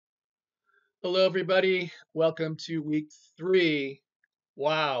Hello, everybody. Welcome to week 3.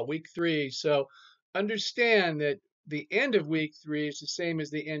 Wow, week 3. So understand that the end of week 3 is the same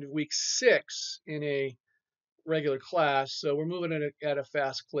as the end of week 6 in a regular class. So we're moving at a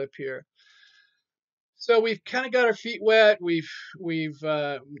fast clip here. So we've kind of got our feet wet. We've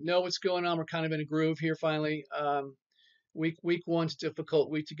know what's going on. We're kind of in a groove here finally. Week one's difficult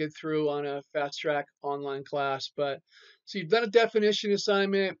week to get through on a fast track online class, but so you've done a definition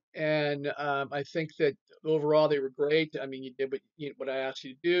assignment, and I think that overall they were great. I mean, you did what I asked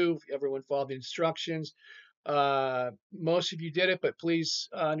you to do. Everyone followed the instructions. Most of you did it, but please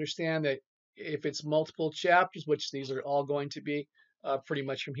understand that if it's multiple chapters, which these are all going to be pretty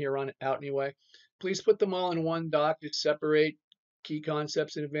much from here on out anyway, please put them all in one doc. Just separate key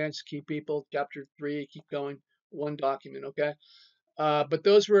concepts in advance, key people, chapter 3, keep going, one document, okay? But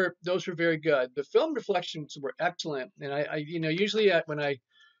those were very good. The film reflections were excellent, and I usually when I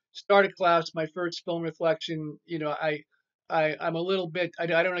start a class, my first film reflection, I'm a little bit, I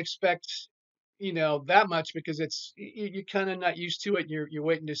don't expect that much because you're kind of not used to it. You're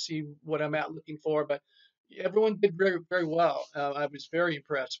waiting to see what I'm out looking for, but everyone did very very well. I was very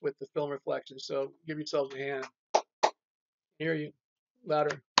impressed with the film reflection. So give yourselves a hand. Hear you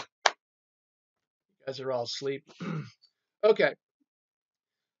louder. You guys are all asleep. Okay.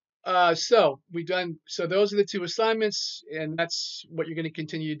 So we done. So those are the two assignments, and that's what you're going to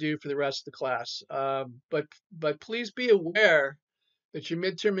continue to do for the rest of the class. But please be aware that your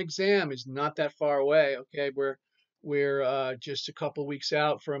midterm exam is not that far away. Okay, we're just a couple weeks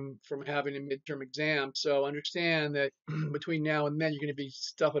out from having a midterm exam. So understand that between now and then, you're going to be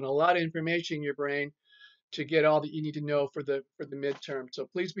stuffing a lot of information in your brain to get all that you need to know for the midterm. So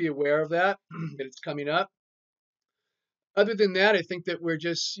please be aware of that that it's coming up. Other than that, I think that we're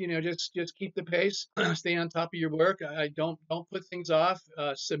just, just keep the pace, stay on top of your work. I don't put things off.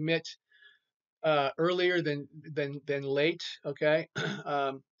 Submit earlier than late. Okay.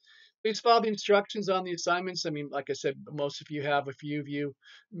 Please follow the instructions on the assignments. I mean, like I said, most of you have. A few of you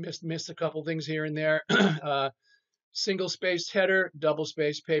missed a couple things here and there. Single spaced header, double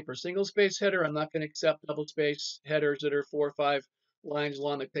spaced paper. Single spaced header, I'm not going to accept double spaced headers that are 4 or 5 lines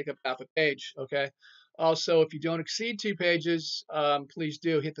long that take up half a page. Okay. Also, if you don't exceed 2 pages, please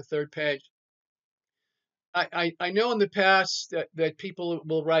do hit the 3rd page. I know in the past that people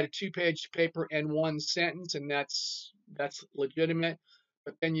will write a 2-page paper and 1 sentence, and that's legitimate.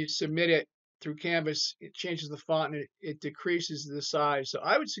 But then you submit it through Canvas, it changes the font and it decreases the size. So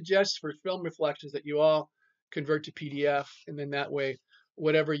I would suggest for film reflections that you all convert to PDF, and then that way,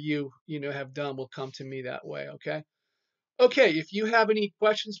 whatever you have done will come to me that way. Okay. Okay. If you have any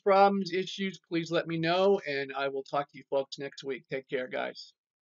questions, problems, issues, please let me know, and I will talk to you folks next week. Take care, guys.